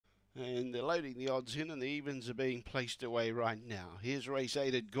And they're loading the odds in, and the evens are being placed away right now. Here's race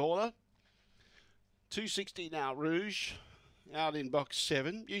 8 at Gawler. 260 now, Rouge. Out in box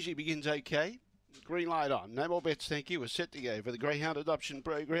 7. Usually begins okay. Green light on. No more bets, thank you. We're set to go for the Greyhound Adoption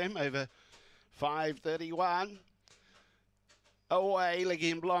Program over 5:31. Away,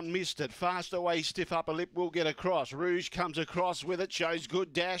 Legume Blonde missed it. Fast away, stiff upper lip, will get across. Rouge comes across with it, shows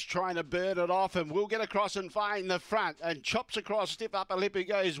good dash, trying to burn it off, and will get across and find the front, and chops across stiff upper lip, who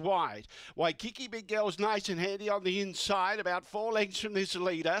goes wide. Waikiki Big Girl's nice and handy on the inside, about 4 lengths from this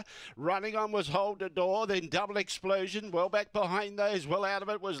leader. Running on was Hold the Door, then Double Explosion. Well back behind those, well out of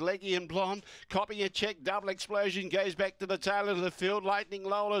it was Legume Blonde. Copying a check, Double Explosion goes back to the tail of the field. Lightning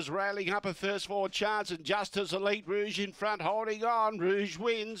Lola's railing up a first 4 chance, and Justice Elite Rouge in front, holding on. Rouge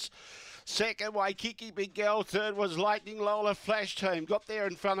wins. Second, Waikiki Big Girl. Third was Lightning Lola. Flashed home. Got there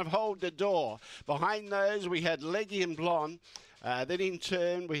in front of Hold the Door. Behind those, we had Legume Blonde. Then in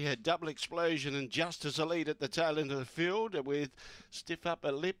turn, we had Double Explosion and Justice Elite at the tail end of the field, with Stiff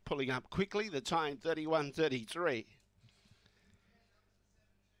Upper Lip pulling up quickly. The time 31:33.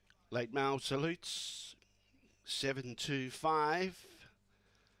 Late Mail salutes. 7:25.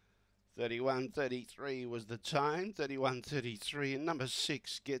 31:33 was the time. 31:33, and number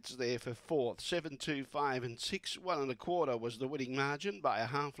 6 gets there for 4th. 7:25 and 6. 1 1/4 was the winning margin by a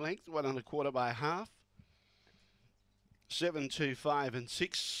half length. 1 1/4 by a half. 7:25 and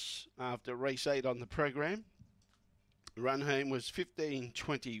 6 after race 8 on the program. Run home was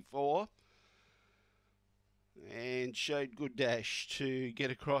 15:24 and showed good dash to get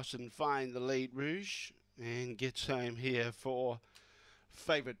across and find the lead, Rouge, and gets home here for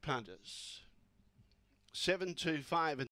favourite punters. 7:25 and